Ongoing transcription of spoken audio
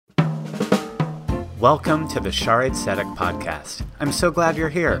Welcome to the Shaarei Tzedek podcast. I'm so glad you're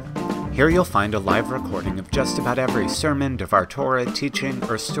here. Here you'll find a live recording of just about every sermon, Devar Torah, teaching,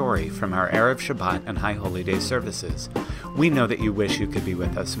 or story from our Erev Shabbat and High Holy Day services. We know that you wish you could be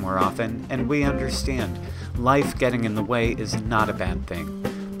with us more often, and we understand. Life getting in the way is not a bad thing.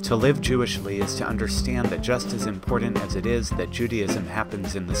 To live Jewishly is to understand that just as important as it is that Judaism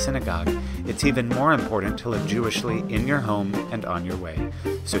happens in the synagogue, it's even more important to live Jewishly in your home and on your way.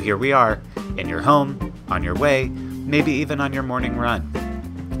 So here we are, in your home, on your way, maybe even on your morning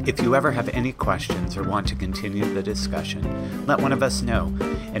run. If you ever have any questions or want to continue the discussion, let one of us know,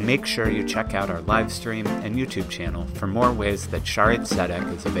 and make sure you check out our live stream and YouTube channel for more ways that Shaarei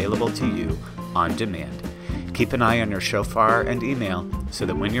Tzedek is available to you on demand. Keep an eye on your shofar and email so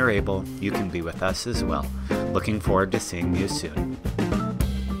that when you're able, you can be with us as well. Looking forward to seeing you soon.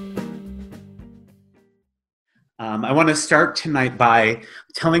 I want to start tonight by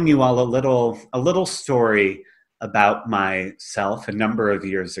telling you all a little story about myself a number of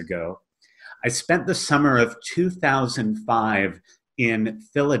years ago. I spent the summer of 2005 in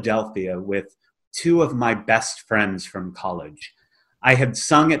Philadelphia with two of my best friends from college. I had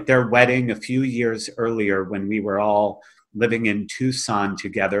sung at their wedding a few years earlier when we were all living in Tucson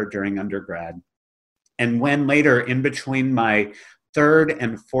together during undergrad. And when later, in between my third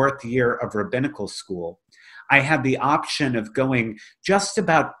and fourth year of rabbinical school, I had the option of going just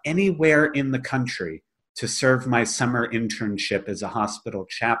about anywhere in the country to serve my summer internship as a hospital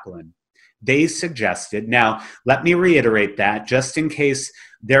chaplain. They suggested, now let me reiterate that just in case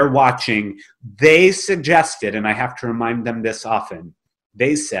they're watching, they suggested, and I have to remind them this often,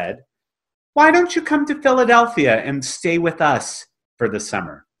 they said, why don't you come to Philadelphia and stay with us for the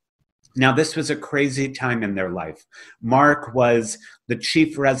summer? Now, this was a crazy time in their life. Mark was the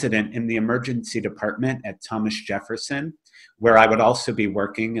chief resident in the emergency department at Thomas Jefferson, where I would also be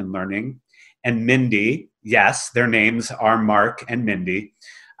working and learning. And Mindy, yes, their names are Mark and Mindy.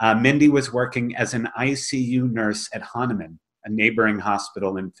 Mindy was working as an ICU nurse at Hahnemann, a neighboring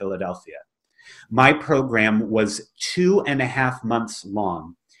hospital in Philadelphia. My program was 2.5 months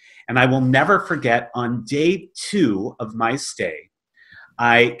long, and I will never forget on day 2 of my stay,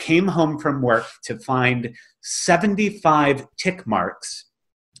 I came home from work to find 75 tick marks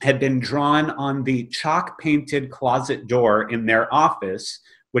had been drawn on the chalk-painted closet door in their office,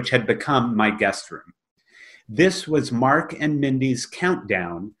 which had become my guest room. This was Mark and Mindy's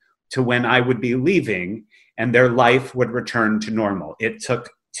countdown to when I would be leaving and their life would return to normal. It took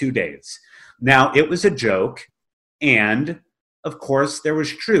 2 days. Now, it was a joke, and of course, there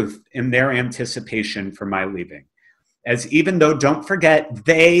was truth in their anticipation for my leaving. As even though, don't forget,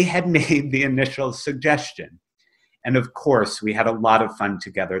 they had made the initial suggestion. And of course, we had a lot of fun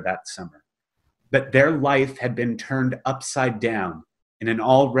together that summer. But their life had been turned upside down in an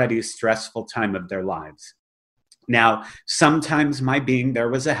already stressful time of their lives. Now, sometimes my being there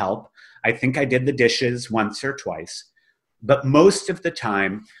was a help. I think I did the dishes once or twice. But most of the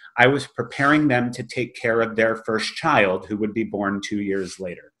time, I was preparing them to take care of their first child, who would be born 2 years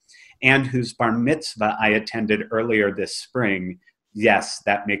later, and whose bar mitzvah I attended earlier this spring. Yes,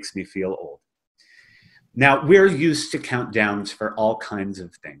 that makes me feel old. Now, we're used to countdowns for all kinds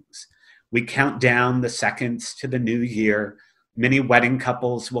of things. We count down the seconds to the new year. Many wedding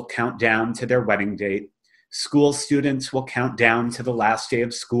couples will count down to their wedding date. School students will count down to the last day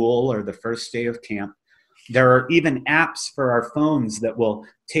of school or the first day of camp. There are even apps for our phones that will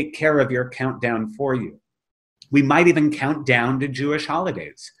take care of your countdown for you. We might even count down to Jewish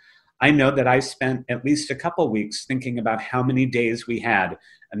holidays. I know that I spent at least a couple weeks thinking about how many days we had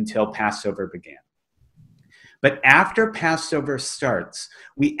until Passover began. But after Passover starts,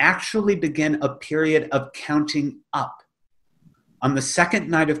 we actually begin a period of counting up. On the second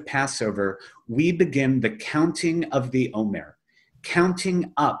night of Passover, we begin the counting of the Omer,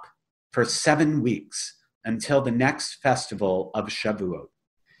 counting up for 7 weeks until the next festival of Shavuot.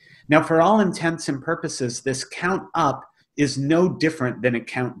 Now, for all intents and purposes, this count up is no different than a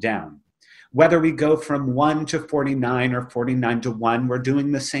count down. Whether we go from 1 to 49 or 49 to 1, we're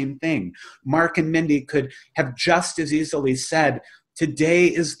doing the same thing. Mark and Mindy could have just as easily said, today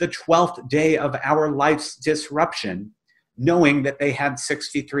is the 12th day of our life's disruption, knowing that they had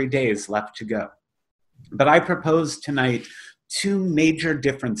 63 days left to go. But I propose tonight 2 major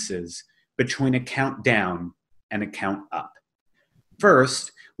differences between a count down and a count up.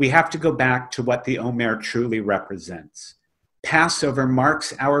 First, we have to go back to what the Omer truly represents. Passover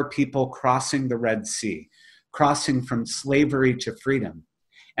marks our people crossing the Red Sea, crossing from slavery to freedom.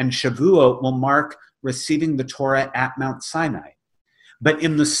 And Shavuot will mark receiving the Torah at Mount Sinai. But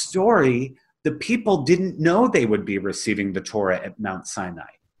in the story, the people didn't know they would be receiving the Torah at Mount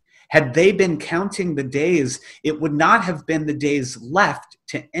Sinai. Had they been counting the days, it would not have been the days left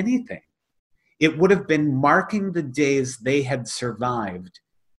to anything. It would have been marking the days they had survived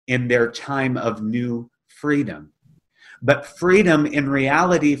in their time of new freedom. But freedom in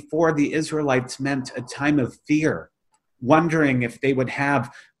reality for the Israelites meant a time of fear, wondering if they would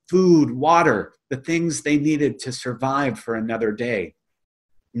have food, water, the things they needed to survive for another day.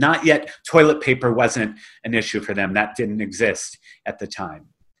 Not yet, toilet paper wasn't an issue for them. That didn't exist at the time.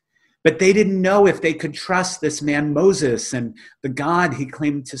 But they didn't know if they could trust this man Moses and the God he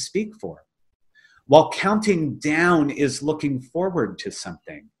claimed to speak for. While counting down is looking forward to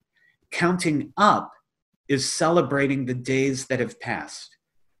something, counting up is celebrating the days that have passed,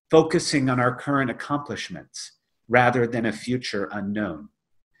 focusing on our current accomplishments rather than a future unknown.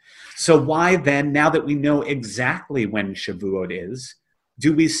 So why then, now that we know exactly when Shavuot is,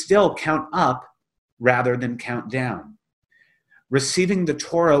 do we still count up rather than count down? Receiving the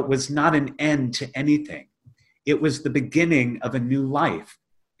Torah was not an end to anything. It was the beginning of a new life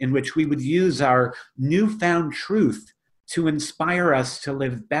in which we would use our newfound truth to inspire us to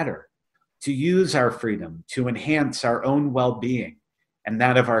live better, to use our freedom to enhance our own well-being and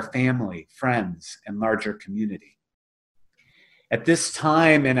that of our family, friends, and larger community. At this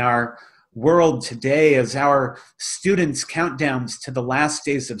time in our world today, as our students' countdowns to the last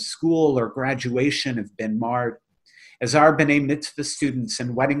days of school or graduation have been marred, as our B'nai Mitzvah students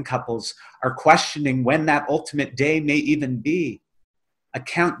and wedding couples are questioning when that ultimate day may even be, a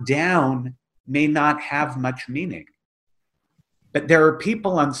countdown may not have much meaning. But there are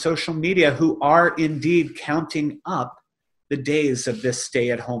people on social media who are indeed counting up the days of this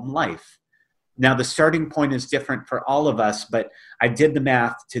stay-at-home life. Now, the starting point is different for all of us, but I did the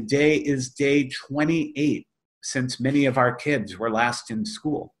math. Today is day 28 since many of our kids were last in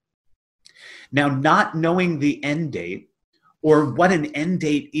school. Now, not knowing the end date or what an end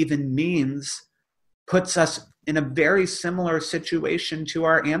date even means puts us in a very similar situation to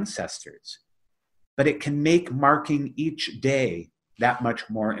our ancestors. But it can make marking each day that much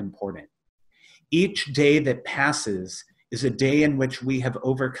more important. Each day that passes is a day in which we have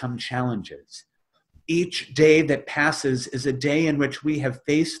overcome challenges. Each day that passes is a day in which we have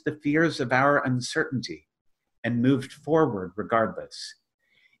faced the fears of our uncertainty and moved forward regardless.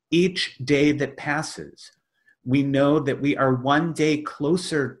 Each day that passes, we know that we are one day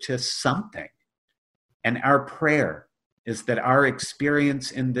closer to something. And our prayer is that our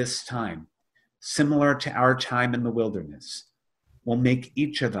experience in this time, similar to our time in the wilderness, will make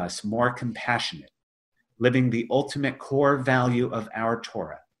each of us more compassionate, living the ultimate core value of our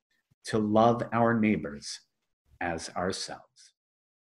Torah, to love our neighbors as ourselves.